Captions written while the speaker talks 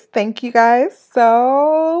Thank you guys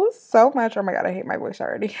so much. Oh my god, I hate my voice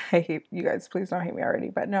already. I hate you guys. Please don't hate me already.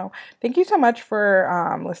 But no, thank you so much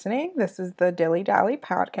for listening. This is the Dilly Dally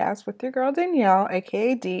podcast with your girl Danielle,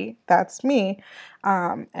 aka D. That's me.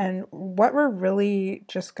 And what we're really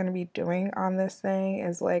just gonna be doing on this thing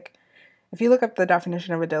is like, if you look up the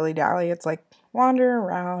definition of a dilly dally, it's like wander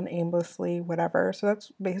around aimlessly, whatever. So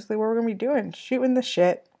that's basically what we're gonna be doing, shooting the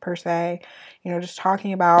shit per se. Just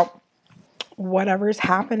talking about whatever's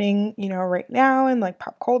happening, right now in like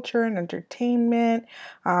pop culture and entertainment.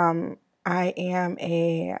 I am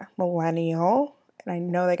a millennial, and I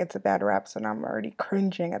know that gets a bad rep, so now I'm already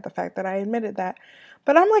cringing at the fact that I admitted that.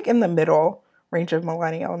 But I'm like in the middle range of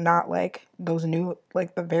millennial, not like those new,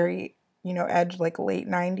 like the very, edge, like late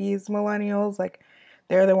 90s millennials. Like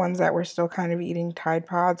they're the ones that were still kind of eating Tide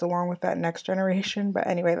Pods along with that next generation. But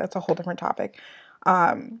anyway, that's a whole different topic.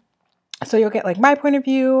 So you'll get like my point of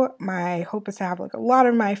view. My hope is to have like a lot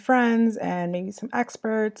of my friends and maybe some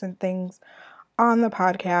experts and things on the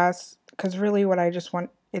podcast, because really what I just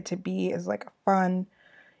want it to be is like a fun,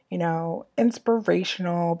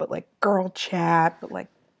 inspirational, but like girl chat, but like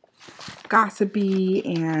gossipy.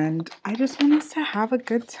 And I just want us to have a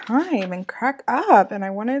good time and crack up. And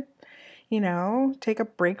I want to, take a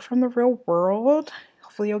break from the real world.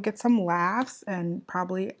 Hopefully you'll get some laughs, and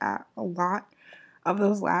probably a lot of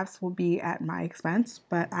those laughs will be at my expense,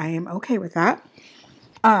 but I am okay with that.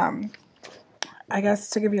 I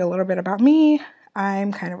guess to give you a little bit about me,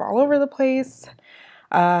 I'm kind of all over the place.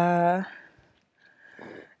 And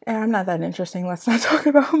I'm not that interesting. Let's not talk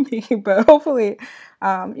about me, but hopefully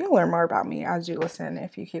you'll learn more about me as you listen.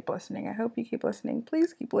 If you keep listening, I hope you keep listening.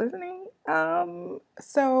 Please keep listening.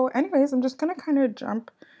 So anyways, I'm just going to kind of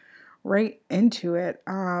jump right into it.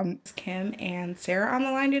 Kim and Sara on the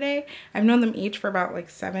line today. I've known them each for about like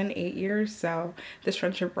 7-8 years, so this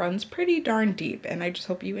friendship runs pretty darn deep, and I just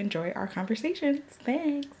hope you enjoy our conversations.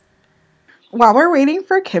 Thanks. While we're waiting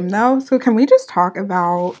for Kim though, so can we just talk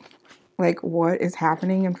about like what is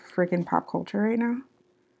happening in freaking pop culture right now?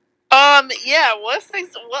 Yeah, well,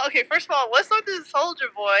 okay, first of all, what's up with this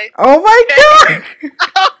Soulja Boy? Oh my god!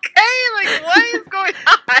 Okay, like, what is going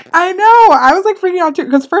on? I know, I was like freaking out too,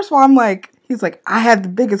 because first of all, I'm like, he's like, I had the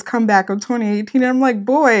biggest comeback of 2018, and I'm like,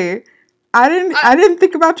 boy, I didn't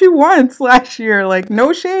think about you once last year, like,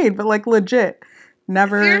 no shade, but like legit,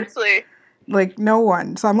 never, seriously, like, no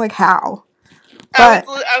one, so I'm like, how? But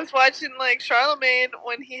I was watching like Charlemagne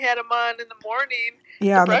when he had him on in the morning,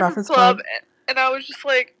 yeah, the Breakfast Club, and I was just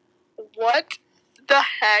like, what the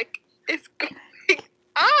heck is going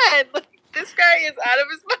on? Like, this guy is out of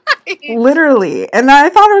his mind. Literally. And I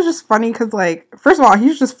thought it was just funny because, like, first of all,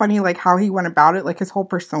 he's just funny, like, how he went about it, like, his whole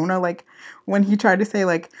persona, like, when he tried to say,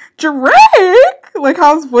 like, Drake! Like,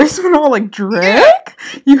 how his voice went all, like, Drake?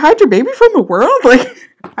 Yeah. You hide your baby from the world? Like,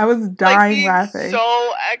 I was dying laughing.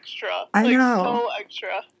 So extra. I know. So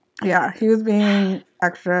extra. Yeah, he was being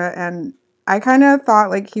extra, and I kind of thought,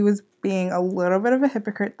 like, he was being a little bit of a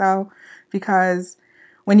hypocrite, though, because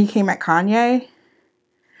when he came at Kanye,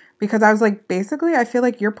 because I was like, basically, I feel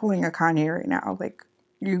like you're pulling a Kanye right now. Like,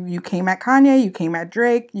 you came at Kanye, you came at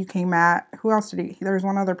Drake, you came at, who else did he? There was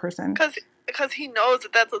one other person. Because he knows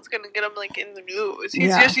that that's what's going to get him, like, in the news.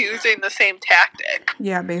 He's just using the same tactic.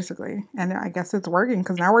 Yeah, basically. And I guess it's working,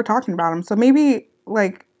 because now we're talking about him. So maybe,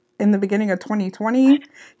 like, in the beginning of 2020,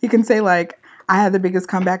 he can say, like, I had the biggest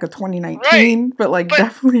comeback of 2019, right. but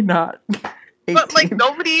definitely not 18. But, like,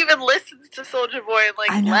 nobody even listens to Soulja Boy. And,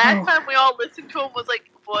 like, last time we all listened to him was, like,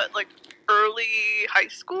 what, like, early high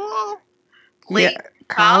school? Late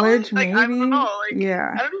college, maybe? Like, I don't know. Like,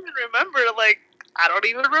 yeah. I don't even remember, like, I don't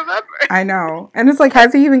even remember. I know. And it's like,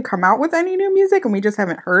 has he even come out with any new music and we just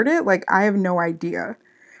haven't heard it? Like, I have no idea.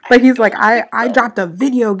 Like, he's like, I dropped a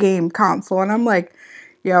video game console. And I'm like,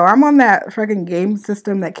 yo, I'm on that fucking game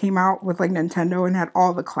system that came out with, like, Nintendo and had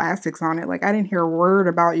all the classics on it. Like, I didn't hear a word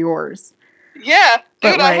about yours. Yeah,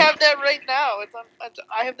 dude, I have that right now.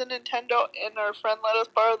 I have the Nintendo, and our friend let us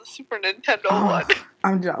borrow the Super Nintendo one.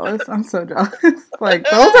 I'm jealous. I'm so jealous. Like,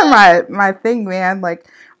 those are my thing, man. Like,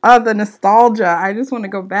 the nostalgia. I just want to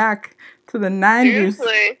go back to the 90s.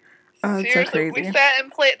 Seriously. Seriously. So crazy. We sat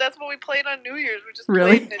and played. That's what we played on New Year's. We just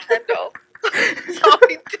played Nintendo. That's all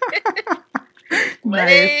we did.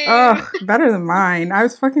 Nice. Oh, better than mine. I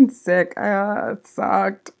was fucking sick. It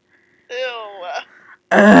sucked. Ew.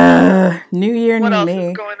 New Year, what new else me.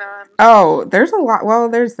 Is going on? Oh, there's a lot. Well,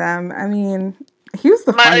 there's them. I mean, he was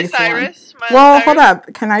the funniest one. Miley hold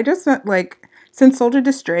up. Can I just, like, since Soulja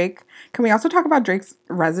dissed Drake, can we also talk about Drake's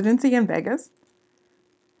residency in Vegas?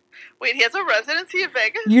 Wait, he has a residency in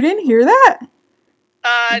Vegas? You didn't hear that?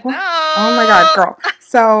 What? No. Oh my god, girl.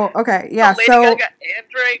 So, okay, yeah, Lady so Gaga and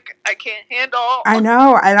Drake, I can't handle. I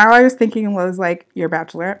know, and all I was thinking was like your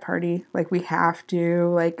bachelorette party. Like we have to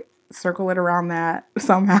like circle it around that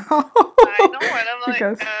somehow. I know, and I'm like,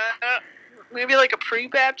 Because maybe like a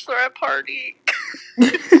pre-bachelorette party.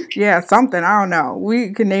 yeah, something. I don't know.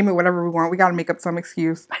 We can name it whatever we want. We got to make up some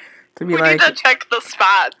excuse to be We like, need to check the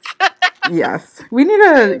spots. yes, we need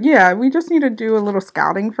to. Yeah, we just need to do a little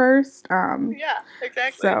scouting first. Yeah,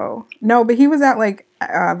 exactly. So no, but he was at like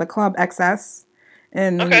the club XS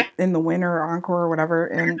Okay. in the winter or encore or whatever,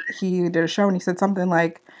 and he did a show and he said something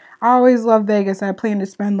like, "I always love Vegas. I plan to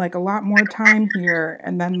spend like a lot more time here."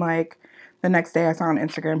 And then like the next day, I saw on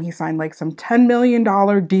Instagram he signed like some $10 million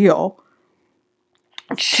deal.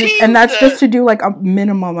 And that's just to do like a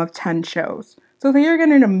minimum of 10 shows. So you're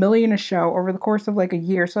getting $1 million a show over the course of like a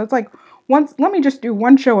year. So it's like let me just do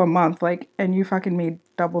one show a month, like, and you fucking made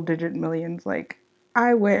double-digit millions. Like,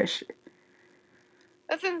 I wish.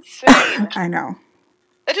 That's insane. I know.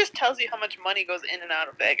 That just tells you how much money goes in and out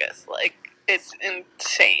of Vegas. Like, it's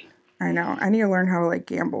insane. I know. I need to learn how to like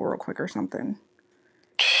gamble real quick or something.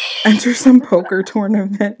 Enter some poker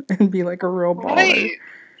tournament and be like a real baller. Right.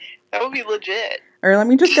 That would be legit. Or let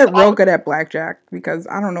me just get real good at blackjack, because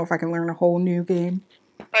I don't know if I can learn a whole new game.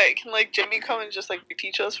 Right, can like Jimmy come and just like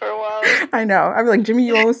teach us for a while? I know. I'd be like, Jimmy,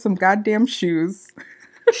 you owe us some goddamn shoes.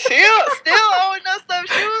 Still owing us some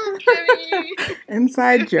shoes, Jimmy.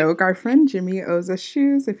 Inside joke. Our friend Jimmy owes us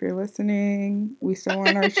shoes. If you're listening, we still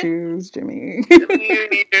want our shoes, Jimmy. Jimmy, you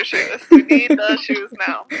need your shoes. We need the shoes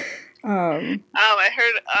now. I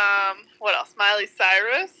heard, what else? Miley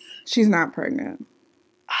Cyrus. She's not pregnant.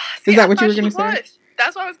 See, is that what you were going to say?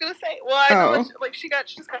 That's what I was going to say. Well, I know like she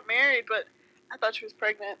just got married, but I thought she was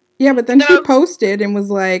pregnant. Yeah, but then she posted and was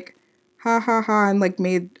like, ha ha ha, and like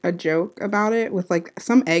made a joke about it with like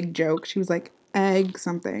some egg joke. She was like, egg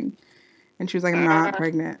something. And she was like, I'm not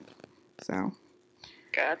pregnant. So.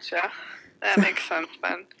 Gotcha. That makes sense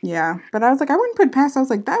then. Yeah, but I was like, I wouldn't put it past. I was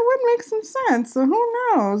like, that would make some sense. So who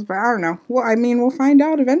knows? But I don't know. Well, I mean, we'll find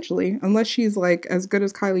out eventually. Unless she's like as good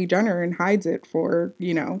as Kylie Jenner and hides it for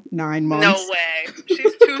 9 months. No way.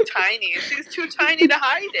 She's too tiny. She's too tiny to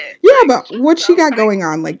hide it. Yeah, like, but what she got going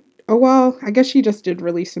on? Like, oh well, I guess she just did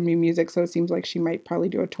release some new music, so it seems like she might probably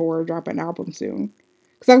do a tour or drop an album soon.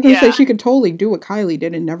 Because I was gonna say she could totally do what Kylie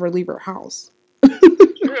did and never leave her house.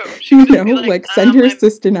 True. She could like send your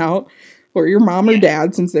assistant out. Or your mom or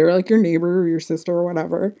dad, since they're like your neighbor or your sister or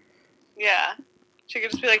whatever. Yeah. She could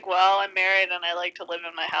just be like, well, I'm married and I like to live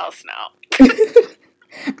in my house now.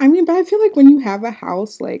 I mean, but I feel like when you have a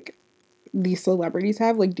house like these celebrities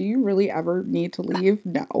have, like, do you really ever need to leave?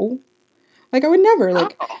 No. Like, I would never.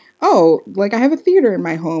 Like, like, I have a theater in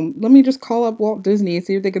my home. Let me just call up Walt Disney and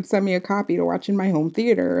see if they could send me a copy to watch in my home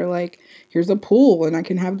theater. Or, like, here's a pool and I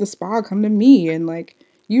can have the spa come to me. And, like,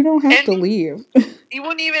 you don't have to leave. You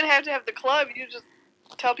wouldn't even have to have the club. You just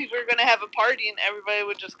tell people you're going to have a party and everybody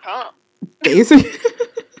would just come. Basically.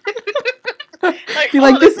 Be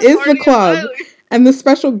like, this is the club. And the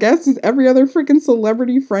special guest is every other freaking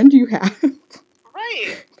celebrity friend you have.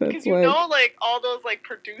 Right. Because like, all those, like,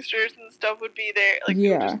 producers and stuff would be there. Like,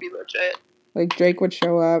 it would just be legit. Like, Drake would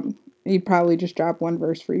show up. He'd probably just drop one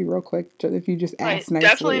verse for you real quick if you just ask nicely.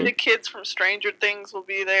 Definitely the kids from Stranger Things will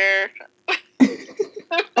be there.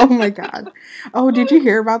 Oh my god. Oh, did you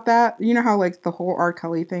hear about that? You know how like the whole R.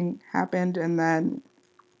 Kelly thing happened, and then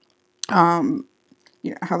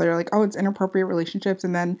how they're like, oh, it's inappropriate relationships,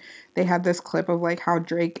 and then they had this clip of like how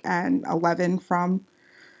Drake and 11 from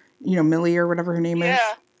Millie or whatever her name is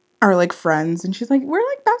are like friends, and she's like, we're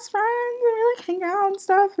like best friends and we like hang out and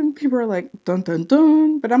stuff, and people are like dun dun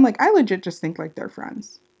dun, but I'm like, I legit just think like they're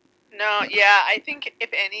friends. No, yeah, I think if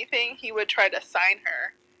anything he would try to sign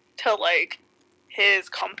her to like his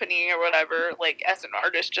company or whatever, like, as an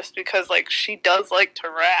artist, just because, like, she does like to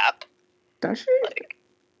rap. Does she? Like,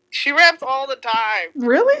 she raps all the time.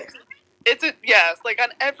 Really? Yes, like, on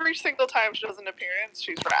every single time she does an appearance,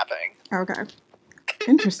 she's rapping. Okay.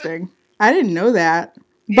 Interesting. I didn't know that.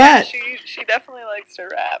 Yeah, she definitely likes to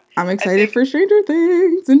rap. I'm excited for Stranger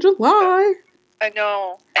Things in July. I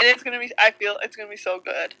know. And I feel it's gonna be so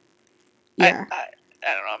good. Yeah. I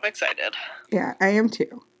don't know, I'm excited. Yeah, I am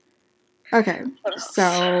too. Okay,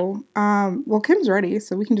 so, well, Kim's ready,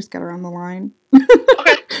 so we can just get her on the line.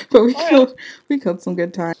 Okay. But we killed some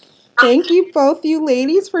good time. Thank you, both you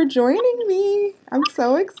ladies, for joining me. I'm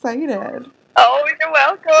so excited. Oh, you're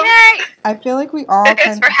welcome. Yay! I feel like we all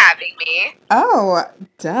Thanks for having me. Oh,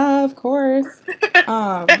 duh, of course.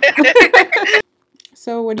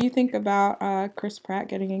 So, what do you think about Chris Pratt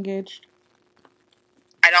getting engaged?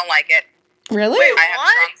 I don't like it. Really? I have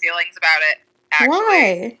strong feelings about it.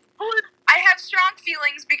 actually. Why? I have strong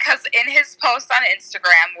feelings because in his post on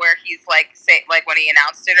Instagram where he's like when he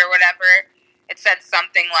announced it or whatever, it said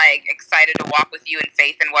something like excited to walk with you in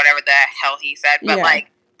faith and whatever the hell he said. But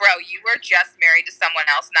like, bro, you were just married to someone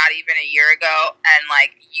else not even a year ago, and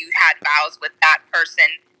like you had vows with that person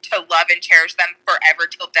to love and cherish them forever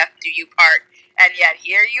till death do you part, and yet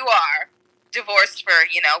here you are, divorced for,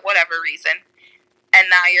 whatever reason. And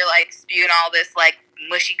now you're like spewing all this like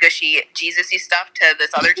mushy gushy Jesus-y stuff to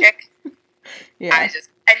this other chick. Yeah. And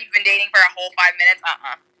you've been dating for a whole 5 minutes?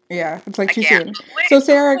 Yeah, it's like too soon. So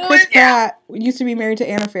Sarah, Chris Pratt used to be married to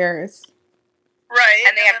Anna Faris. Right.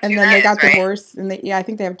 And they have two and then kids, they got right? divorced, and I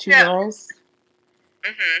think they have 2 girls.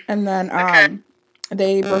 Mm-hmm. And then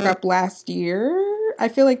they broke up last year. I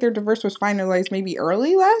feel like their divorce was finalized maybe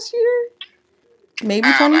early last year. Maybe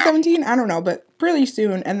 2017. I don't know, but pretty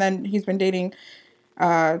soon. And then he's been dating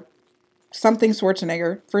something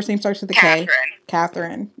Schwarzenegger. First name starts with a K.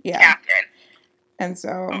 Catherine. Yeah. Catherine. And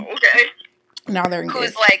so now they're engaged.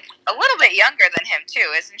 Who's like a little bit younger than him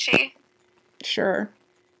too, isn't she? Sure.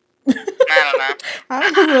 I don't know.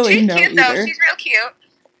 I don't really She's know cute either. though. She's real cute.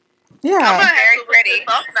 Yeah. Very pretty.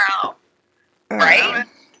 Now. Right?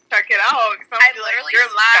 Check it out. I literally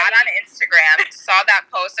got on Instagram, saw that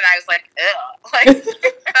post, and I was like, ugh. Like,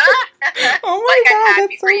 oh my like, God, I'm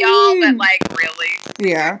happy that's for so y'all, mean. but like, really?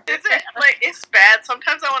 Yeah. Is it like it's bad?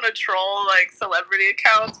 Sometimes I want to troll like celebrity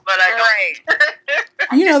accounts, but I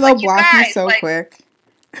don't. You know they'll block you so like, quick.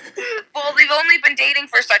 Well, they've only been dating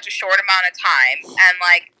for such a short amount of time, and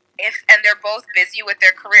like, and they're both busy with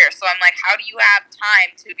their career. So I'm like, how do you have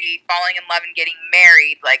time to be falling in love and getting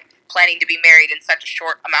married, like planning to be married in such a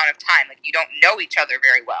short amount of time? Like, you don't know each other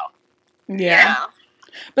very well. Yeah.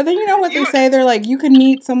 But then you know what they say? They're like, you can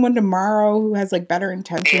meet someone tomorrow who has like better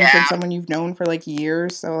intentions than someone you've known for like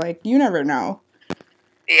years. So like, you never know.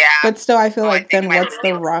 Yeah. But still, I feel like then what's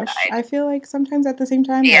the rush? I feel like sometimes at the same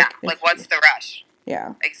time. Yeah. Like what's the rush?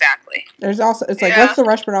 Yeah. Exactly. There's also, it's like, what's the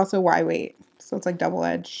rush, but also why wait? So it's like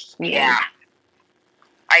double-edged sword. Yeah.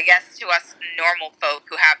 I guess to us normal folk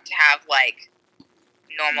who have to have like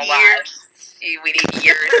normal lives, we need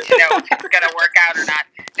years to know if it's going to work out or not.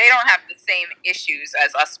 They don't have the same issues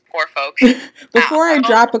as us poor folk. Before I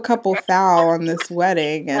drop a couple foul on this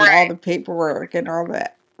wedding and all the paperwork and all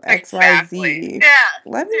that XYZ,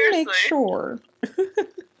 let me make sure. And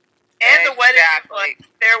the wedding, like,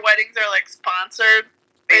 their weddings are like sponsored.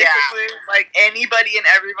 Basically, like anybody and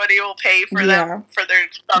everybody will pay for them for their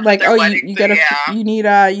stuff. Like, their you get you need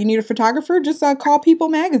a photographer. Just call People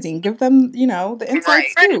Magazine. Give them, the inside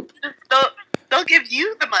scoop. They'll give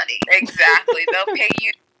you the money. Exactly, they'll pay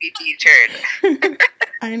you to be featured.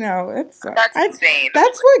 I know that's insane.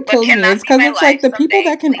 That's what kills me is because it's like the people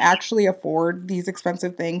that can actually afford these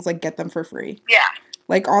expensive things, like get them for free. Yeah,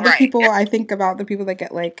 like all the people I think about the people that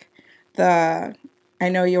get like I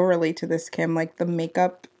know you'll relate to this, Kim, like the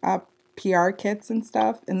makeup PR kits and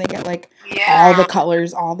stuff, and they get like all the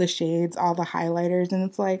colors, all the shades, all the highlighters, and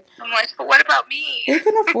it's like, I'm like, but what about me? They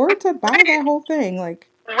can afford to buy that whole thing, like,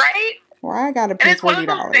 why I gotta pay $40? And it's one of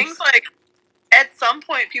those things, like, at some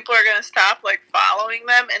point people are gonna stop like following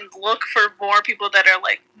them and look for more people that are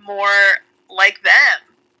like more like them.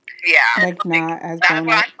 Yeah, like not as. That's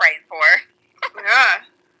what I'm praying for.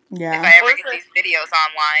 Yeah. If I ever get these videos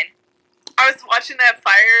online. I was watching that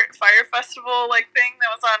fire festival like thing that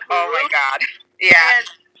was on Hulu. Oh my God! Yeah.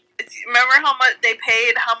 And remember how much they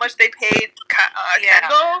paid? Kendall?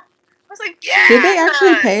 I was like, Did they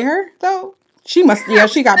actually pay her though? She must. Yeah,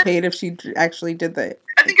 she got paid if she actually did that.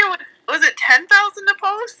 I think it was it $10,000 to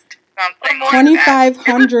post?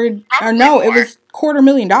 $2,500 or no, it was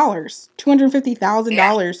 $250,000,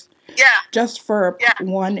 $250,000. Yeah. Just for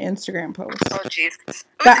one Instagram post. Oh Jesus! It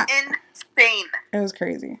was insane. It was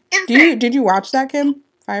crazy. Insane. Did you watch that, Kim?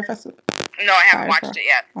 Fire Festival? No, I haven't watched it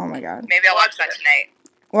yet. Oh my God. Maybe I'll watch that tonight.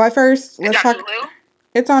 Well, let's talk. Hulu?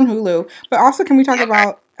 It's on Hulu. But also, can we talk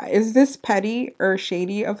about, is this petty or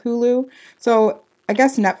shady of Hulu? So, I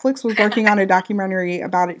guess Netflix was working on a documentary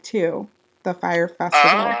about it too, the Fire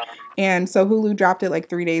Festival. And so Hulu dropped it like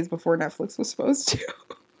 3 days before Netflix was supposed to.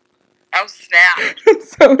 Oh, snap.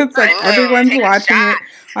 So it's like everyone's watching it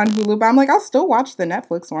on Hulu. But I'm like, I'll still watch the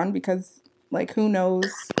Netflix one because, like, who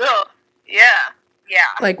knows? Yeah.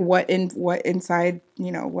 Like, what inside,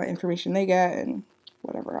 what information they get and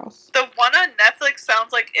whatever else. The one on Netflix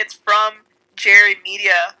sounds like it's from Jerry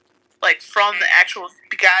Media. Like, from the actual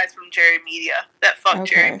guys from Jerry Media. That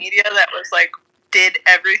Jerry Media that was, like, did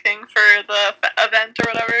everything for the event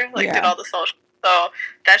or whatever. Like, did all the social. So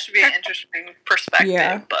that should be an interesting perspective.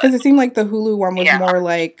 Yeah, because it seemed like the Hulu one was more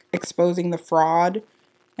like exposing the fraud,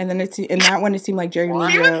 and then in that one it seemed like Jerry Media.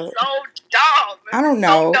 He was so dumb. I don't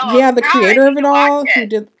know. So dumb. Yeah, the creator of it all, watch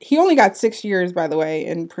it. he only got 6 years, by the way,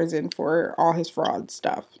 in prison for all his fraud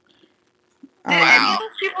stuff. Did any of those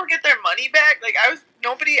people get their money back? Like,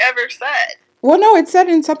 nobody ever said. Well, no, it said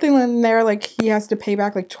in something in there, like, he has to pay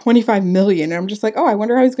back, like, $25 million. And I'm just like, oh, I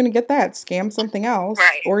wonder how he's going to get that. Scam something else.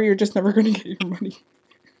 Right. Or you're just never going to get your money.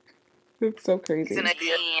 It's so crazy. He's an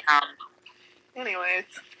idiot. Anyways.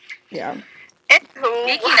 Yeah. Speaking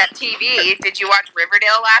of TV, did you watch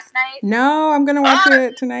Riverdale last night? No, I'm going to watch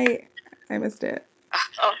it tonight. I missed it.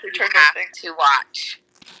 Oh, you have to watch.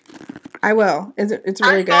 I will. It's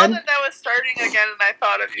really good. I saw that was starting again, and I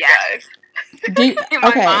thought of you guys.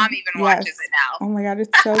 My mom even watches it now. Oh my god,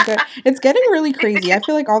 it's so good. It's getting really crazy. I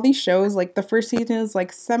feel like all these shows, like the first season is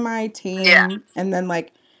like semi-tame, and then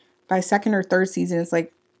like by second or third season, it's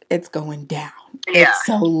like it's going down. Yeah. It's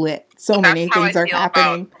so lit. So many things are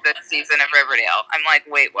happening. About this season of Riverdale, I'm like,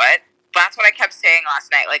 wait, what? That's what I kept saying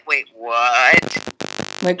last night. Like, wait, what?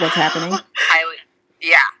 Like, what's happening?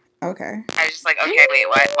 Yeah. Okay. I was just like, okay, wait,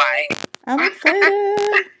 what? Why? I'm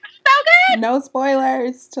excited. So good. No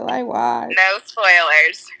spoilers till I watch. No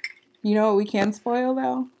spoilers. You know what we can spoil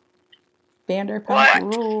though?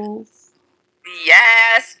 Vanderpump Rules.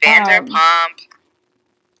 Yes, Vanderpump.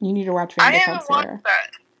 You need to watch Vanderpump. I haven't watched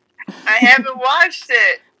that. I haven't watched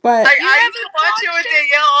it. But like, I used to watch it with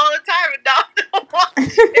Danielle all the time, and now I don't watch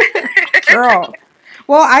it. Girl.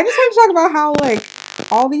 Well, I just want to talk about how like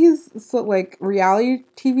all these like reality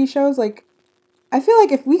TV shows, like I feel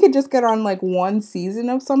like if we could just get on like one season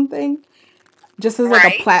of something, just as like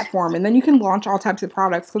a platform, and then you can launch all types of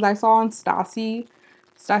products. Because I saw on Stassi's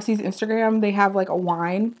Instagram, they have like a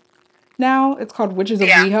wine now. It's called Witches of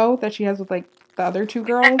WeHo that she has with like the other two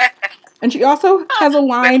girls, and she also has a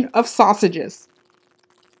line of sausages.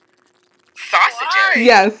 Sausages?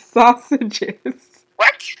 Yes, sausages.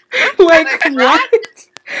 What? Like what?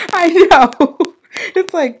 I know.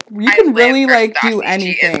 It's like you can really like do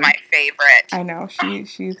anything. She is my favorite. I know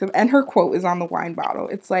she's and her quote is on the wine bottle.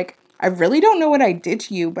 It's like, I really don't know what I did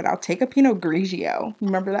to you, but I'll take a Pinot Grigio.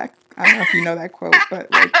 Remember that? I don't know if you know that quote,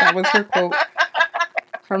 but like that was her quote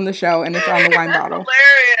from the show, and it's on the wine bottle.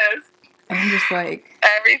 Hilarious. And I'm just like,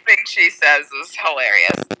 everything she says is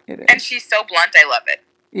hilarious. It is. And she's so blunt. I love it.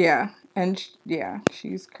 Yeah, and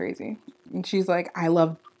she's crazy, and she's like, I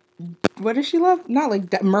love. What does she love? Not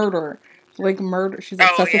like murder. Like murder. She's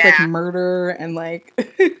obsessed with like murder and like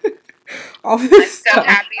all this stuff. I'm so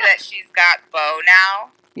happy that she's got Bo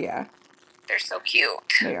now. Yeah. They're so cute.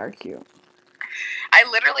 They are cute. I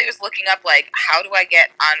literally was looking up like, how do I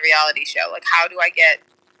get on reality show? Like, how do I get...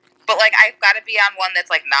 But like, I've got to be on one that's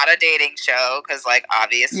like not a dating show because like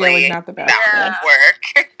obviously like, not the best. That won't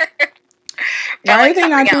work. Why are they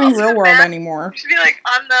not doing Real World anymore? You should be like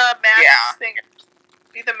on the Masked Singer.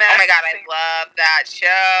 Be the Masked Oh my god, Singer. I love that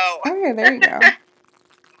show. Okay, there you go.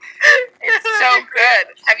 It's so good.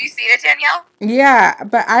 Have you seen it, Danielle? Yeah,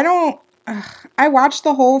 but I don't... I watched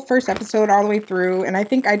the whole first episode all the way through, and I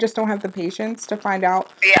think I just don't have the patience to find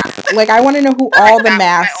out. Yeah. Like, I want to know who all the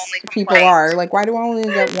masked people are. Like, why do I only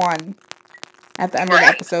get one at the end of the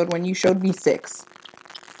episode when you showed me 6?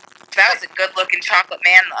 That was a good-looking chocolate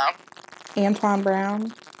man, though. Antoine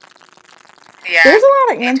Brown. Yeah. There's a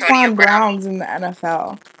lot of Antoine Browns in the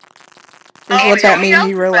NFL. Is what that made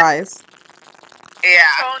me realize. Yeah.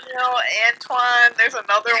 Antonio, Antoine, there's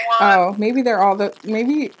another one. Oh, maybe they're all the...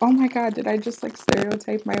 Maybe... Oh my god, did I just like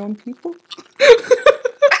stereotype my own people?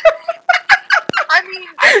 I mean,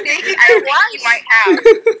 I think you might have.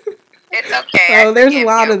 It's okay. Oh, there's a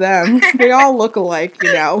lot of them. They all look alike,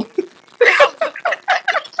 you know.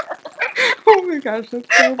 Oh my gosh,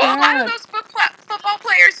 that's so bad. Well, a lot of those football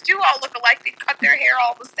players do all look alike. They cut their hair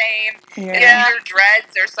all the same. Yeah. Either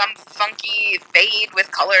dreads or some funky fade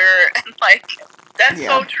with color. And like, that's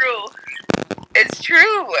so true. It's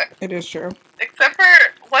true. It is true. Except for,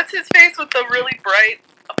 what's his face with the really bright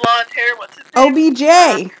blonde hair? What's his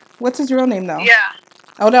name? OBJ. What's his real name, though? Yeah.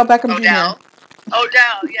 Odell Beckham Jr.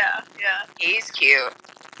 Odell, yeah. He's cute.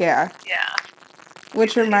 Yeah. Yeah.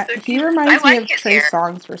 Which he reminds me of Trey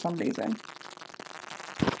Songz for some reason.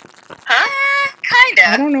 Huh? Kinda.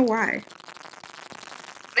 I don't know why.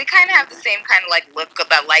 They kind of have the same kind of like look,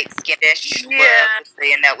 that light skinish look,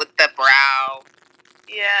 you know, with the brow.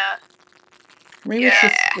 Yeah. Maybe it's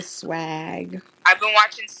just the swag. I've been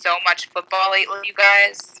watching so much football lately, you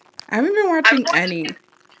guys. I haven't been watching any.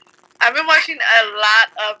 I've been watching a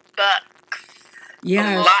lot of Bucks.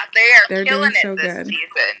 Yeah. A lot. They're killing it this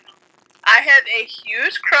season. I have a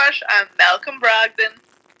huge crush on Malcolm Brogdon.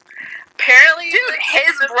 Apparently, dude,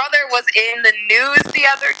 his brother was in the news the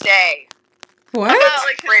other day. What?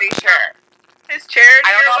 I'm pretty sure. His charity.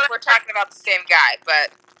 I don't know if we're talking about the same guy,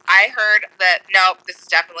 but I heard that, nope, this is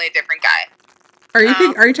definitely a different guy. Are you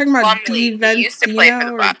talking about Plumlee, he used to play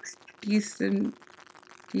for the Bucks.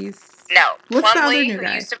 No, What's Plumlee, the other new who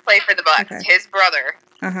guy? used to play for the Bucks, Okay. his brother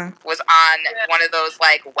was on one of those,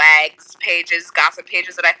 like, wags pages, gossip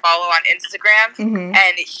pages that I follow on Instagram,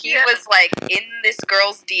 and he was, like, in this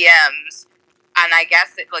girl's DMs, and I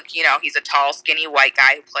guess, he's a tall, skinny white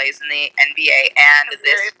guy who plays in the NBA, and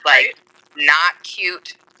this, like, not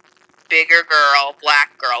cute, bigger girl,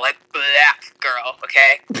 black girl,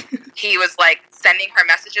 okay? He was, like, sending her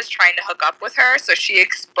messages trying to hook up with her, so she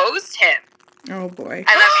exposed him. Oh, boy. And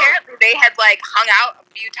apparently they had, like, hung out a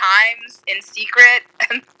few times in secret,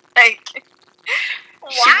 and, like,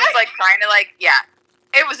 she was, like, trying to, like,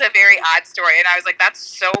 it was a very odd story, and I was like, that's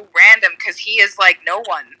so random, because he is, like, no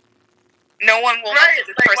one. No one will know who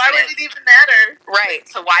this person why would it even matter? Right,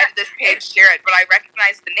 so why did this page share it? But I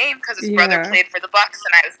recognized the name because his brother played for the Bucks,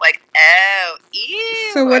 and I was like, oh, ew.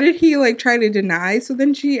 So what did he, like, try to deny? So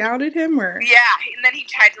then she outed him, or? Yeah, and then he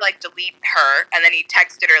tried to, like, delete her, and then he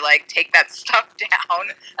texted her, like, take that stuff down,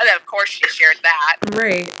 and then, of course, she shared that.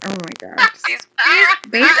 Right, oh my gosh.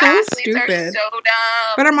 They're so stupid. Are so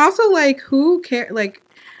dumb. But I'm also like, who cares, like,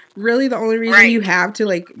 really the only reason you have to,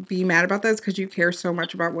 like, be mad about that is because you care so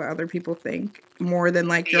much about what other people think more than,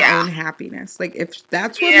 like, your own happiness. Like, if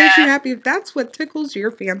that's what makes you happy, if that's what tickles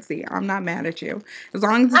your fancy, I'm not mad at you. As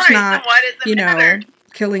long as it's not,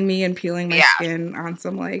 killing me and peeling my skin on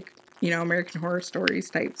some, like, American Horror Stories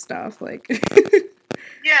type stuff. Like,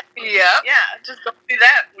 yeah, just don't do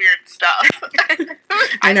that weird stuff.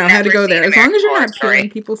 I know, I had to go there. As long as you're not peeling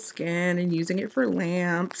people's skin and using it for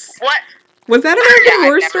lamps. What? Was that American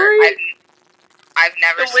Horror Story? I've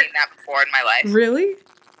never seen that before in my life. Really?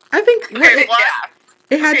 I think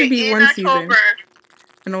it had to be one season.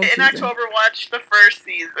 In October, watch the first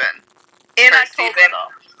season. In October,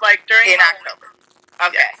 like during October.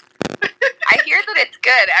 Okay. I hear that it's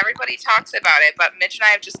good. Everybody talks about it, but Mitch and I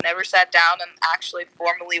have just never sat down and actually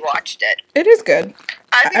formally watched it. It is good.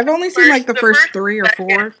 I've only seen like the first 3 or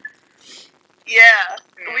 4. Yeah,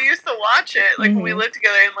 we used to watch it like when we lived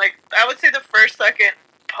together, and like I would say the first, second,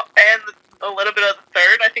 and a little bit of the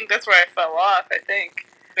third. I think that's where I fell off. I think.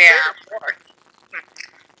 Yeah.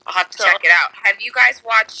 I'll have to check it out. Have you guys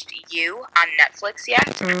watched You on Netflix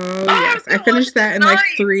yet? Oh yes, I finished that in like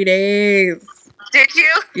 3 days. Did you?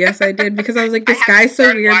 Yes, I did, because I was like, this guy's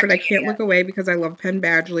so weird, but I can't look away because I love Penn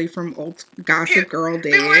Badgley from old Gossip Girl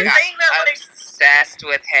days. I'm obsessed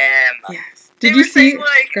with him. Yes. Did you see?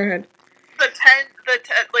 Go ahead. The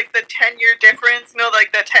 10-year difference,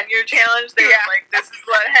 like the 10-year challenge. They were like, this is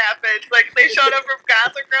what happened. Like they showed up from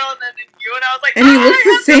Gossip Girl, and then You, and I was like, and he looks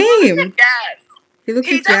the same. Yes, he looks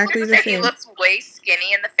exactly the same. He looks way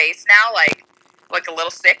skinny in the face now, like a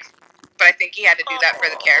little sick. But I think he had to do that for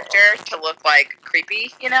the character to look like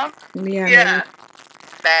creepy, Yeah.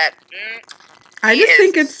 That. I just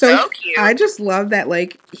think it's so cute. I just love that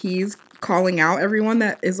like he's calling out everyone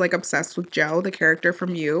that is like obsessed with Joe, the character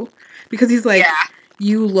from You, because he's like,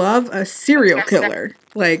 you love a serial killer.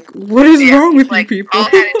 Like, what is wrong with you people? All I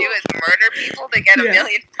had to do is murder people to get a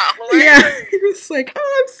million followers. Yeah, he was like,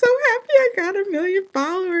 oh, I'm so happy I got 1 million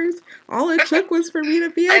followers. All it took was for me to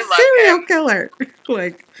be a serial killer.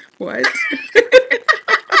 Like, what? Penn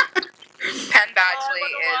Badgley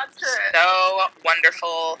is so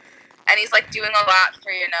wonderful. And he's, like, doing a lot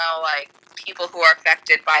for, like, people who are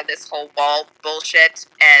affected by this whole wall bullshit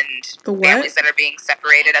and families that are being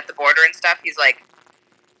separated at the border and stuff. He's, like,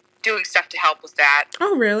 doing stuff to help with that.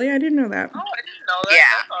 Oh, really? I didn't know that. Oh, I didn't know that. Yeah.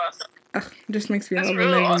 That's awesome. Just makes me love him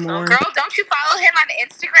even more. Girl, don't you follow him on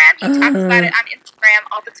Instagram? He talks about it on Instagram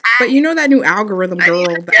all the time. But you know that new algorithm, girl.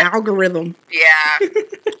 The algorithm. Yeah.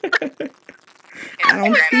 I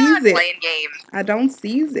don't seize it. Playing games. I don't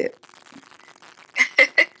seize it.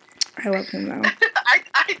 I love him though.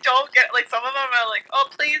 I don't get, like, some of them are like, oh,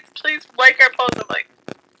 please like our post. I'm like,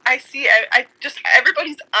 I see, I just,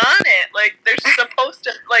 everybody's on it. Like, they're supposed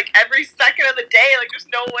to, like, every second of the day, like, there's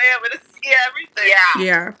no way I'm going to see everything.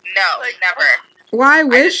 Yeah. No, like, never. Well, I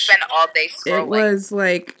wish spend all day scrolling. It was,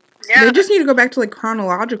 like, they just need to go back to, like,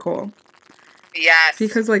 chronological. Yes.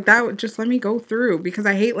 Because, like, that would just let me go through. Because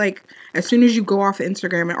I hate, like, as soon as you go off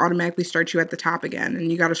Instagram, it automatically starts you at the top again.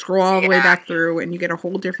 And you got to scroll all the way back through. And you get a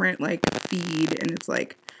whole different, like, feed. And it's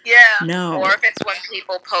like, no. Or if it's when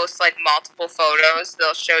people post, like, multiple photos,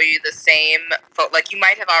 they'll show you the same like, you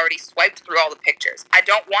might have already swiped through all the pictures. I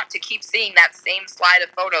don't want to keep seeing that same slide of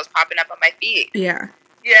photos popping up on my feed. Yeah.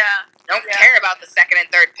 Don't care about the second and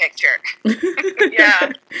third picture.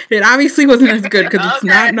 It obviously wasn't as good because it's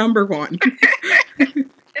not number 1.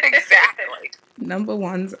 Exactly. Number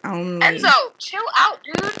 1's only. Enzo, chill out,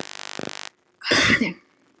 dude.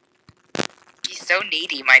 so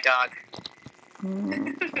needy, my dog.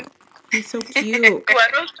 He's so cute.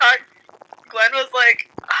 Glenn was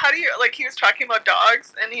like, how do you, like, he was talking about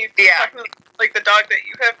dogs, and he was talking about, like, the dog that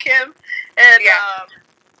you have, Kim, and,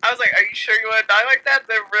 I was like, are you sure you want a dog like that?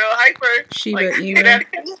 They're real hyper. Shiba like, Inu.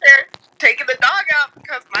 There taking the dog out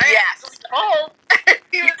because my ass was cold.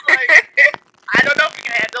 He was like, I don't know if we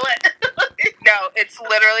can handle it. No, it's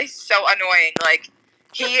literally so annoying. Like,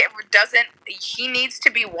 he needs to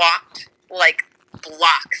be walked, like,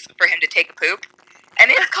 blocks for him to take a poop. And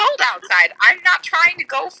it's cold outside. I'm not trying to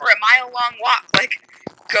go for a mile-long walk. Like,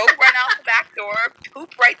 go run out the back door,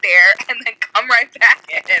 poop right there, and then come right back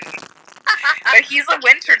in. But he's a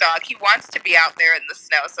winter dog. He wants to be out there in the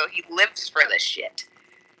snow, so he lives for this shit.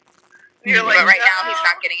 You're like, but right now, he's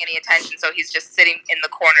not getting any attention, so he's just sitting in the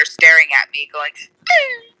corner staring at me, going,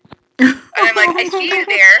 and I'm like, I see you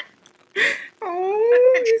there.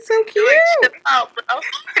 Oh, he's so cute. Like, chill out, bro.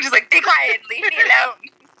 I'm just like, be quiet, leave me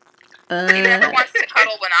alone. He never wants to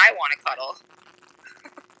cuddle when I want to cuddle.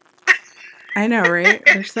 I know, right?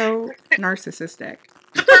 They're so narcissistic.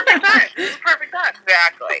 It's a perfect time. It's a perfect time.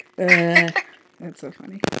 Exactly. That's so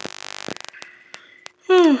funny.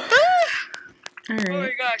 All right. Oh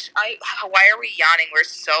my gosh. Why are we yawning? We're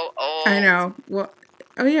so old. I know. Well,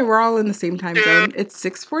 oh yeah, we're all in the same time zone. It's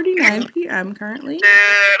 6:49 p.m. currently.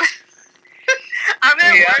 Dude. I'm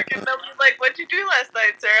at work and they'll be like, what'd you do last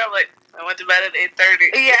night, Sarah? I'm like, I went to bed at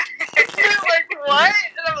 8:30. Yeah. They're like, what?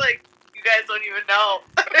 And I'm like, you guys don't even know.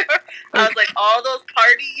 I was like, all those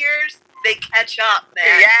party years, they catch up,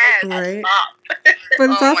 man. Yes. Right. But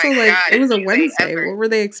it's also like, God, it was a Wednesday. What were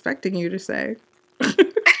they expecting you to say?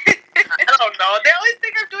 I don't know. They always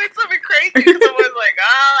think I'm doing something crazy because I'm always like,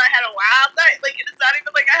 oh, I had a wild night. Like, it's not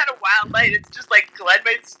even like I had a wild night. It's just like Glenn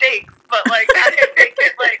made steaks. But, like, I didn't make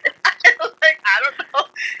it, like, I don't know.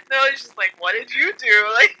 No, it's just like, what did you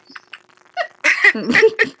do? Like,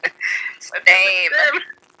 Same.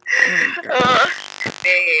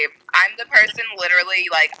 Babe, I'm the person literally,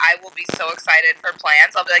 like, I will be so excited for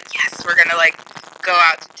plans. I'll be like, yes, we're gonna, like, go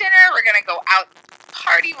out to dinner. We're gonna go out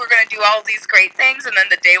party, we're gonna do all these great things, and then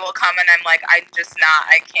the day will come and I'm like, I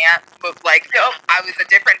can't, but like, I was a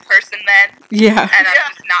different person then, and I'm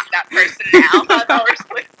just not that person now.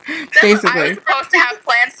 Basically, I was supposed to have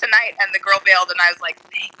plans tonight and the girl bailed and I was like,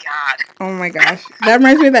 thank God. Oh my gosh, that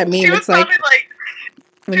reminds me of that meme. It's like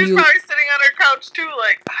she was probably sitting on her couch too,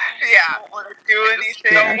 like, I don't want to do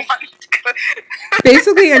anything.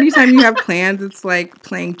 Basically, anytime you have plans, it's like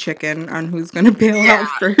playing chicken on who's going to bail out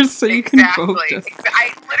first, so you can both just...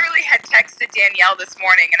 I literally had texted Danielle this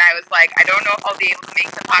morning, and I was like, I don't know if I'll be able to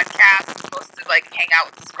make the podcast. I'm supposed to, like, hang out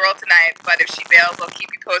with this girl tonight, but if she bails, I'll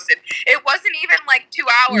keep you posted. It wasn't even, like, 2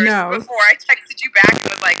 hours before I texted you back and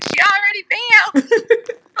was like, she already bailed.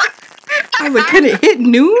 I was like, could it hit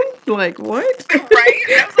noon? Like, what? Right?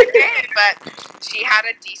 I was like, dang, but she had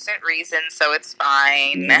a decent reason, so it's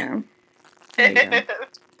fine. Yeah.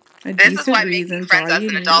 This is why making friends as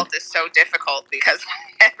an adult is so difficult, because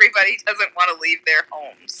everybody doesn't want to leave their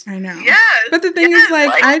homes. I know. Yes. But the thing is,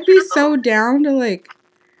 like, I'd be so down to, like,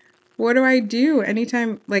 what do I do?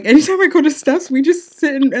 Anytime I go to Steph's, we just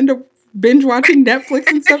sit and end up binge watching Netflix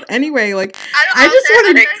and stuff anyway. Like, I just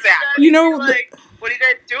want to, you know... Like, what are you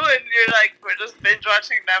guys doing? You're like, we're just binge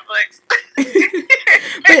watching Netflix.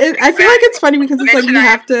 But I feel like it's funny because it's like you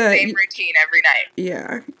have to... Same routine every night.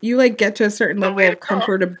 Yeah. You, like, get to a certain level of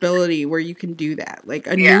comfortability where you can do that. Like,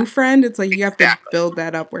 a new friend, it's like you have to build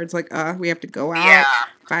that up where it's like, we have to go out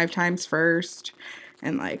 5 times first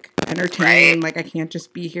and, like, entertain. Like, I can't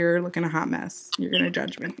just be here looking a hot mess. You're going to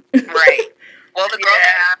judge me. Right. Well, the girl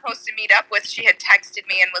that I was supposed to meet up with, she had texted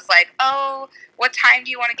me and was like, oh, what time do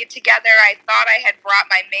you want to get together? I thought I had brought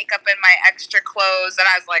my makeup and my extra clothes. And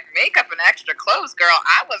I was like, makeup and extra clothes, girl?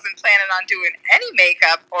 I wasn't planning on doing any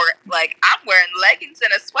makeup, or, like, I'm wearing leggings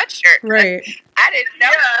and a sweatshirt. Right. I didn't know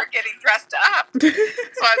you were getting dressed up. So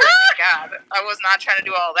I was like, God, I was not trying to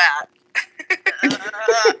do all that.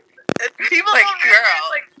 People like, girl.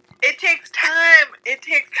 Like, it takes time. It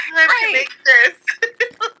takes time to make this.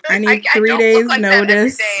 I need 3 days like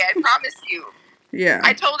notice. That every day, I promise you. Yeah.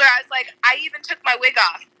 I told her, I was like, I even took my wig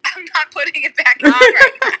off. I'm not putting it back on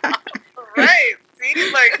right now. Right.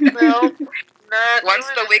 See, like, no. Once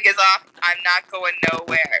the wig is off, I'm not going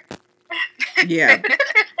nowhere. Yeah.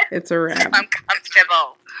 It's a wrap. I'm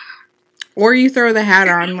comfortable. Or you throw the hat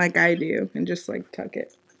on like I do and just, like, tuck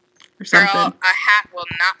it. Or something. Girl, a hat will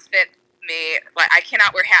not fit me. Like, I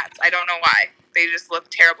cannot wear hats. I don't know why. They just look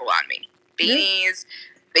terrible on me. Beanies,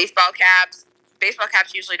 baseball caps. Baseball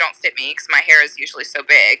caps usually don't fit me because my hair is usually so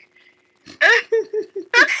big. The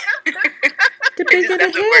bigger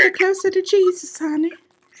the hair, the closer to Jesus, honey.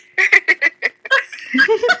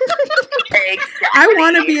 Exactly. I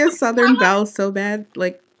want to be a Southern belle so bad.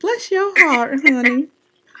 Like, bless your heart, honey.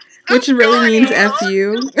 Which really means F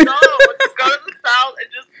you. No, just go to the South and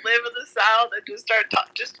just live in the South and just start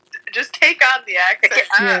just take on the accent.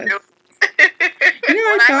 Yes. You know,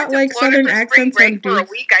 When I thought like Southern accents for on for a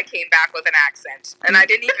week, I came back with an accent, and I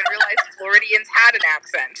didn't even realize Floridians had an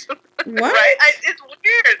accent. What? Right? It's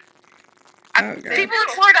weird. People in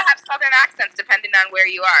Florida have Southern accents depending on where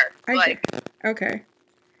you are. Okay.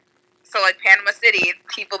 So, like Panama City,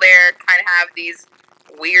 people there kind of have these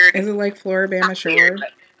weird. Is it like Floribama Shore?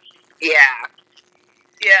 Yeah.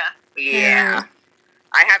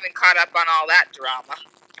 I haven't caught up on all that drama.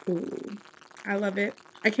 Ooh, I love it.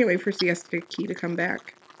 I can't wait for Siesta Key to come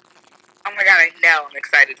back. Oh my god, I know. I'm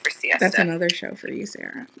excited for Siesta. That's another show for you,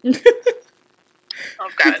 Sarah. Oh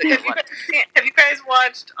god, have you guys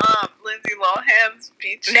watched Lindsay Lohan's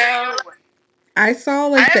Beach? No. I saw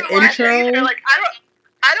like the intro. Like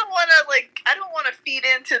I don't want to feed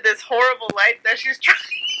into this horrible life that she's trying.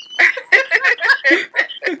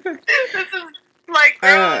 This is like,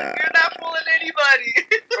 girl, you're not fooling anybody.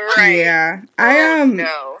 Right. Yeah.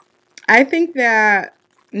 I think that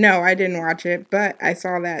no, I didn't watch it, but I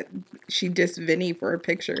saw that she dissed Vinny for a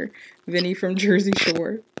picture. Vinny from Jersey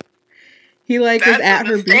Shore. He like was at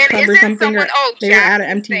her beach club or something, or they were at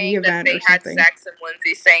an MTV event or something. They had sex, and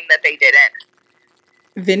Lindsay saying that they didn't.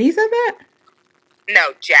 Vinny said that?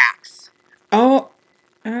 No, Jax. Oh.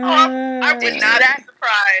 I would not be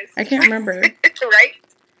surprised. I can't remember. Right?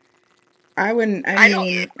 I wouldn't. I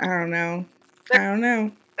don't know.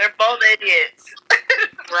 They're both idiots.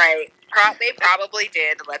 Right. They probably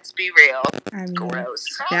did. Let's be real. I mean, gross.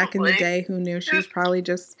 Back in the day, who knew? She was probably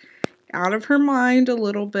just out of her mind a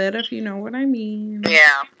little bit, if you know what I mean.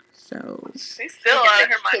 Yeah. So she's still out of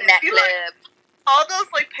her mind. Like, all those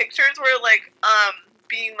like pictures were like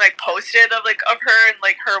being like posted of her and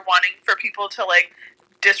like her wanting for people to like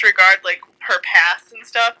disregard like her past and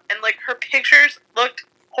stuff, and like her pictures looked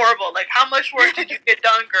horrible. Like, how much work did you get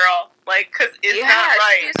done, girl? Like, cause it's not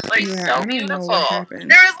right. Like, so beautiful. There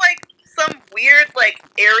was like some weird like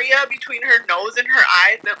area between her nose and her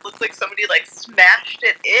eyes that looked like somebody like smashed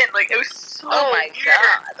it in. Like, it was so weird.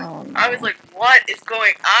 God. Oh, no. I was like, what is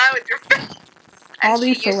going on with your face? All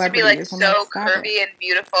these she used to be like so curvy and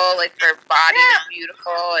beautiful, like her body is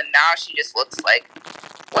beautiful, and now she just looks like,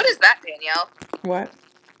 what is that, Danielle? What?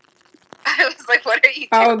 I was like, what are you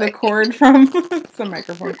doing? Oh, the cord from it's the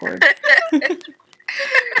microphone cord.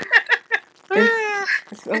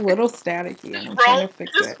 It's a little staticky, and I'm trying to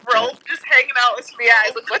fix it. Rope just hanging out with me. I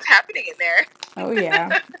was like, what's happening in there? Oh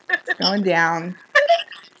yeah, it's going down.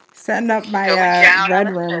 Setting up my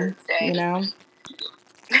red room, you know.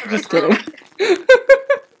 Just kidding.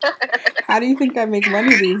 How do you think I make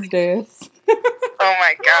money these days? Oh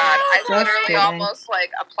my god! I literally almost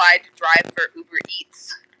like applied to drive for Uber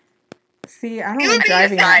Eats. See, I don't like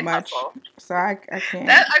driving that much, so I can't.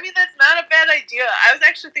 That's not a bad idea. I was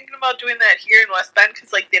actually thinking about doing that here in West Bend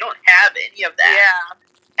because like they don't have any of that.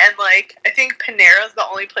 Yeah. And like I think Panera's the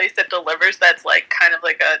only place that delivers that's like kind of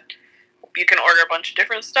like you can order a bunch of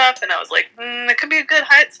different stuff, and I was like, it could be a good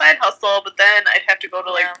side hustle, but then I'd have to go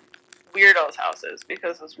to like weirdos' houses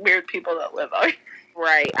because there's weird people that live out here.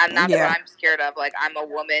 Right, and that's what I'm scared of. Like, I'm a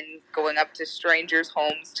woman going up to strangers'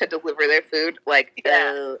 homes to deliver their food. Like,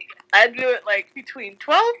 I do it like between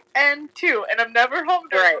 12 and 2, and I'm never home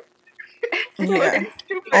during. Yeah,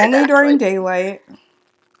 only during daylight.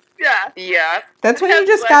 Yeah. That's when you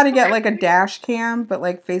just gotta get like a dash cam, but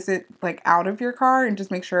like face it like out of your car and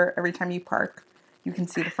just make sure every time you park, you can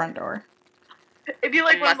see the front door. If you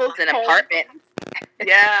like one of those an apartment.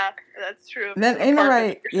 Yeah, that's true. Then ain't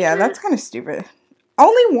right. Yeah, that's kind of stupid.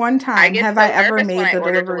 Only one time have I ever made the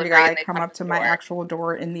delivery guy come up to my actual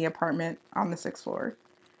door in the apartment on the 6th floor.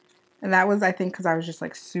 And that was, I think, because I was just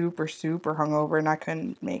like super, super hungover and I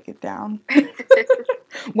couldn't make it down.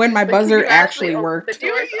 When my buzzer actually worked. The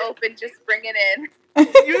door's open, just bring it in.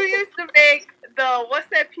 You used to make what's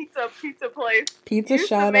that pizza place? Pizza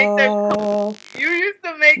Shuttle. You used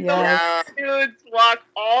to make those dudes walk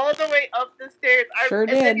all the way up the stairs. Sure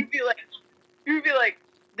did. And then you'd be like,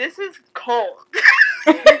 this is cold.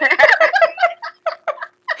 They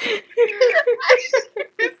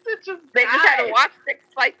just had to walk 6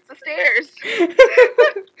 flights of stairs.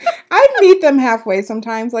 I'd meet them halfway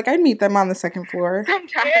sometimes. Like, I'd meet them on the 2nd floor.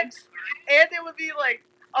 Sometimes. And it would be like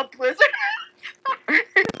a blizzard.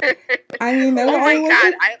 I mean, oh my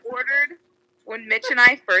god, I ordered, when Mitch and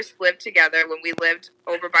I first lived together, when we lived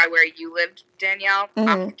over by where you lived, Danielle,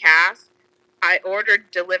 off the cast, I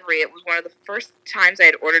ordered delivery. It was one of the first times I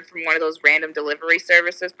had ordered from one of those random delivery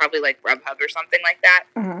services, probably like Grubhub or something like that.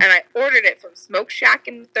 And I ordered it from Smoke Shack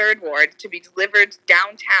in the 3rd Ward to be delivered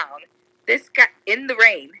downtown. This guy, in the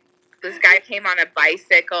rain, this guy came on a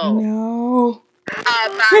bicycle. No. A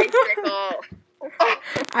bicycle.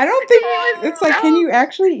 I don't think it's like, can you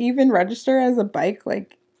actually even register as a bike?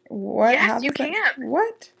 Like, what? Yes, How does you that, can.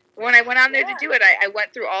 what? When I went on there to do it, I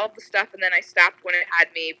went through all of the stuff, and then I stopped when it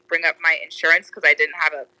had me bring up my insurance because I didn't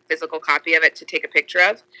have a physical copy of it to take a picture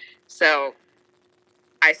of. So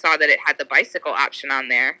I saw that it had the bicycle option on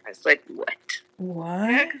there. I was like, what?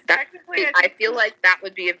 What? I feel like that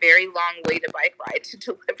would be a very long way to bike ride to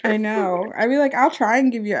deliver I know. food. I'd be like, I'll try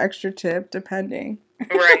and give you an extra tip, depending.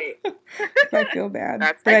 Right. If I feel bad.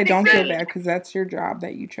 That's but I don't feel bad because that's your job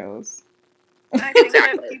that you chose. I think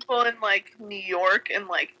that people in, like, New York and,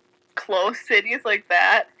 like, close cities like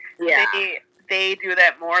that, they do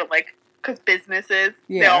that more, like, because businesses,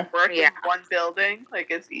 they all work in one building. Like,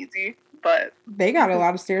 it's easy, but... They got a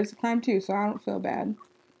lot of stairs to climb, too, so I don't feel bad.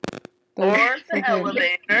 Those or the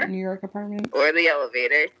elevator. New York apartments. Or the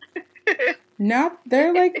elevator. No,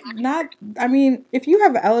 they're, like, not... I mean, if you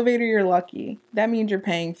have an elevator, you're lucky. That means you're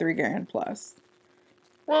paying $3,000 plus.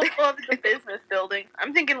 Well, it's a business building.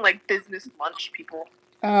 I'm thinking, like, business lunch people.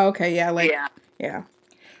 Oh, okay, yeah, like... Yeah.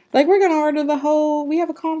 Like, we're gonna order the whole... We have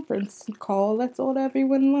a conference call. Let's order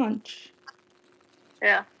everyone lunch.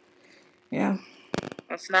 Yeah. Yeah.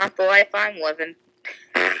 That's not the life I'm living.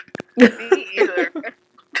 Me either.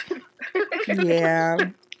 Yeah.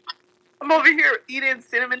 I'm over here eating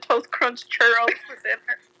Cinnamon Toast Crunch churros for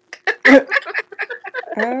dinner.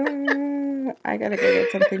 I gotta go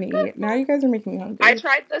get something to eat. Now you guys are making me hungry. I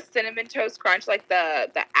tried the Cinnamon Toast Crunch, like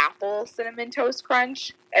the apple Cinnamon Toast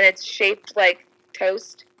Crunch, and it's shaped like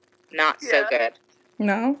toast. Not so good.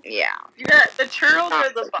 No? Yeah. Yeah, the churros are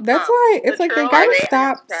the bomb. That's why it's like they gotta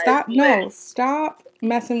stop stop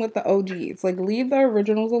messing with the OGs. Like, leave the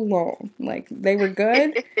originals alone. Like, they were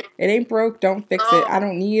good. It ain't broke, don't fix it. I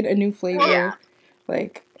don't need a new flavor. Well,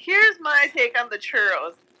 like, here's my take on the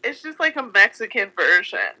churros. It's just like a Mexican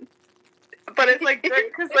version. But it's like good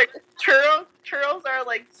because like churros are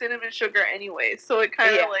like cinnamon sugar anyway, so it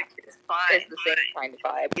kind of like is fine. It's the same kind of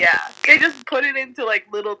vibe. Yeah, they just put it into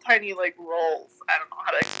like little tiny like rolls. I don't know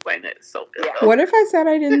how to explain it. It's so good. What if I said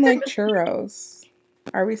I didn't like churros?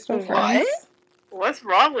 Are we still friends? What's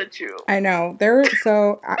wrong with you? I know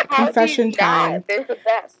confession time. They're the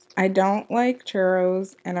best. I don't like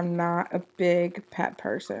churros, and I'm not a big pet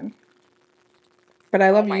person. But I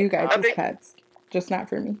love you guys as pets, just not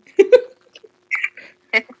for me.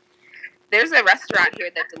 There's a restaurant here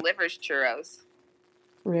that delivers churros.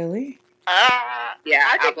 Really? Yeah,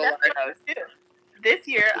 I think this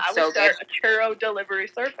year I will start a churro delivery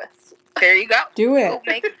service. There you go. Do it. Go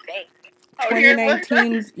make it big.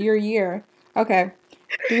 2019's your year. Okay.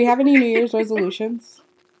 Do we have any New Year's resolutions?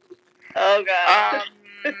 Oh God.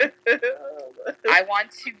 I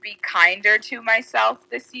want to be kinder to myself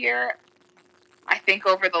this year. I think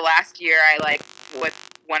over the last year,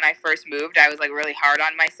 when I first moved, I was like really hard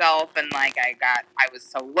on myself, and like I was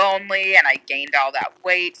so lonely, and I gained all that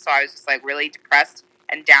weight, so I was just like really depressed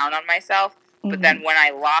and down on myself. Mm-hmm. But then when I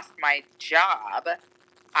lost my job,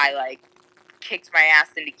 I like kicked my ass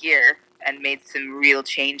into gear and made some real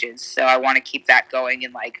changes. So I want to keep that going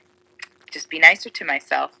and like just be nicer to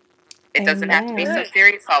myself. It doesn't have to be so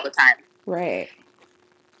serious all the time. Right.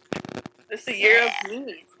 It's a year of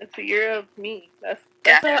me. It's a year of me. That's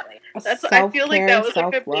definitely. I feel like that was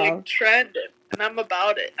like a big trend, and I'm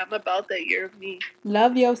about it. I'm about that year of me.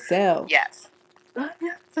 Love yourself. Yes. Love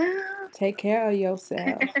yourself. Take care of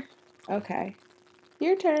yourself. Okay.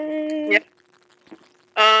 Your turn. Yep.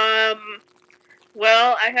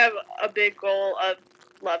 Well, I have a big goal of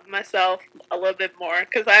loving myself a little bit more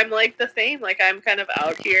because I'm like the same. Like I'm kind of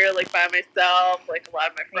out here like by myself. Like a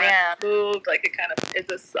lot of my friends moved. Like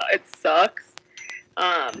it sucks.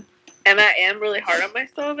 And I am really hard on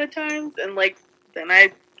myself at times. And like then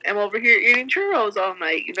I am over here eating churros all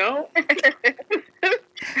night. You know.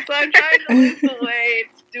 So I'm trying to lose the weight,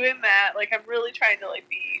 doing that. Like I'm really trying to like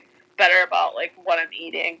be better about like what I'm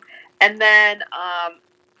eating. And then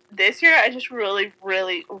this year, I just really,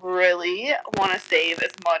 really, really want to save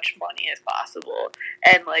as much money as possible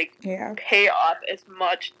and, like, pay off as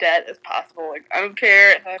much debt as possible. Like, I don't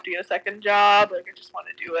care if I have to get a second job. Like, I just want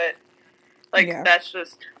to do it. Like, that's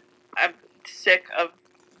just, I'm sick of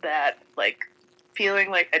that, like,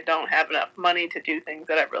 feeling like I don't have enough money to do things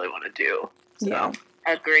that I really want to do. So. Yeah.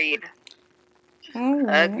 Agreed.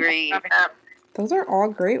 Right. Agreed. Those are all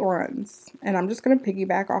great ones. And I'm just going to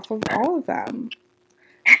piggyback off of all of them.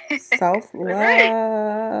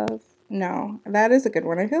 Self-love. No, that is a good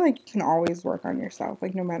one. I feel like you can always work on yourself,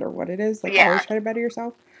 like no matter what it is. Like always try to better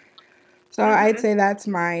yourself. So I'd say that's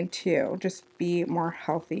mine too. Just be more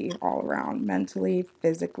healthy all around, mentally,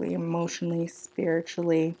 physically, emotionally,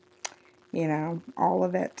 spiritually, all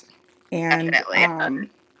of it. And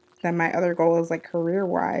then my other goal is like career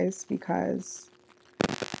wise, because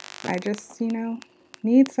I just,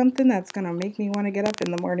 need something that's going to make me want to get up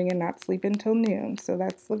in the morning and not sleep until noon. So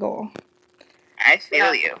that's the goal. I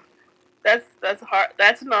feel you. That's hard.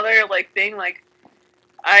 That's another like thing. Like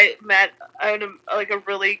I met a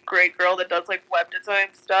really great girl that does like web design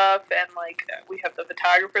stuff, and like we have the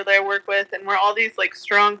photographer that I work with, and we're all these like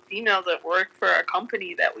strong females that work for a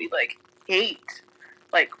company that we like hate.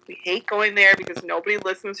 Like we hate going there because nobody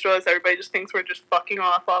listens to us. Everybody just thinks we're just fucking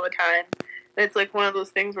off all the time. And it's like one of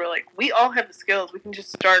those things where like we all have the skills. We can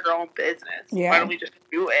just start our own business. Yeah. Why don't we just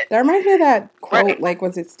do it? That reminds me of that quote. Right. Like,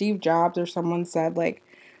 was it Steve Jobs or someone said like,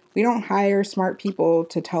 we don't hire smart people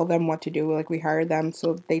to tell them what to do. Like, we hire them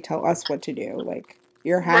so they tell us what to do. Like,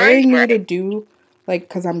 you're hiring me to do, like,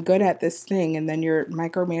 because I'm good at this thing, and then you're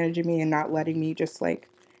micromanaging me and not letting me just, like,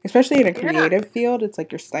 especially in a creative field, it's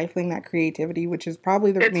like you're stifling that creativity, which is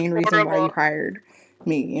probably the main reason why you hired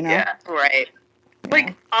me, Yeah, right. Yeah.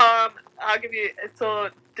 Like, I'll give you, so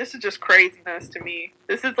this is just craziness to me.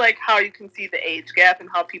 This is, like, how you can see the age gap and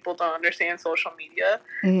how people don't understand social media.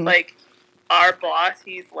 Mm-hmm. Like, our boss,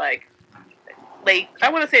 he's like late,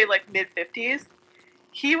 I want to say like mid-50s.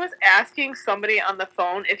 He was asking somebody on the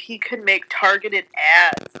phone if he could make targeted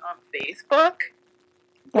ads on Facebook.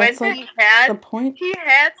 That's when he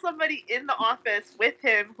had somebody in the office with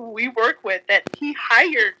him who we work with that he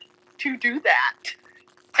hired to do that.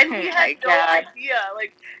 And he had no idea.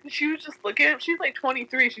 Like, she was just looking at him. She's like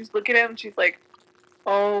 23. She's looking at him and she's like,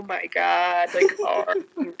 oh my God. Like, are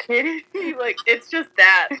you kidding me? Like, it's just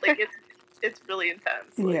that. Like, it's really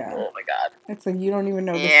intense. Like, yeah. Oh my God. It's like you don't even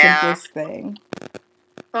know the simplest thing.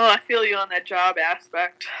 Oh, I feel you on that job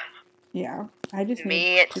aspect. Yeah. I just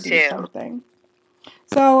need to do something.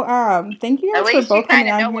 So, thank you guys for both coming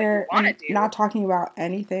on here and not talking about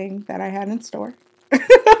anything that I had in store.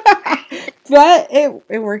 But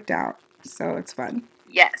it worked out. So it's fun.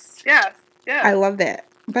 Yes. Yes. Yeah. I loved it.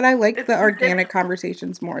 But I like the organic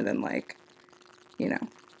conversations more than like,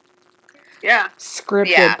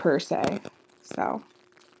 scripted per se. So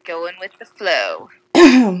going with the flow.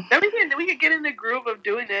 Then we can get in the groove of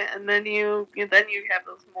doing it, and then you have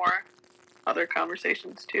those more other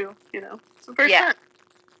conversations too. It's the first time.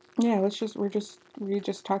 Yeah, we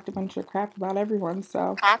just talked a bunch of crap about everyone.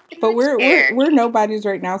 So, but we're nobodies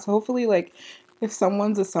right now. So hopefully, like, if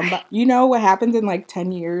someone's a somebody, what happens in like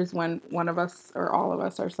 10 years when one of us or all of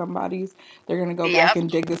us are somebodies, they're gonna go back and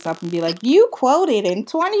dig this up and be like, you quoted in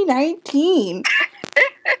 2019.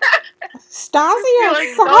 Stasi and like,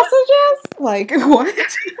 sausages? Like, what?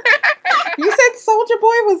 You said Soulja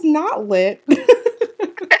Boy was not lit.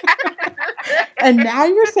 And now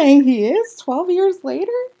you're saying he is 12 years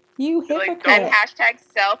later? You hypocrite. And hashtag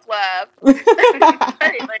self-love.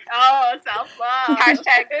 Right, like, oh, self-love.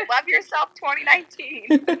 Hashtag love yourself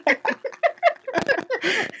 2019.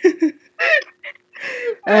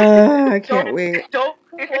 I can't wait. Don't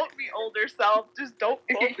quote me, older self. Just don't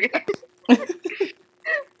quote me.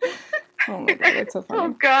 Oh my God, that's so funny. Oh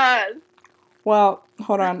God. Well,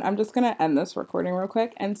 hold on. I'm just going to end this recording real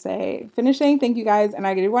quick and finish saying thank you guys. And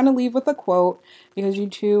I do want to leave with a quote because you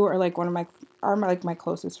two are like my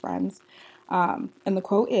closest friends. And the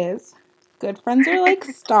quote is, good friends are like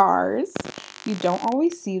stars. You don't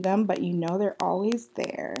always see them, but you know they're always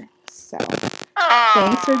there. So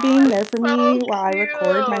thanks for being there for me while I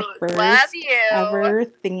record my first ever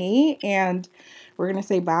thingy. And we're going to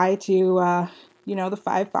say bye to, the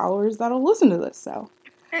 5 followers that'll listen to this. So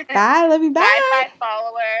bye. Love you. Bye. Bye 5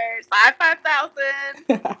 followers. Bye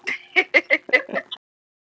 5,000.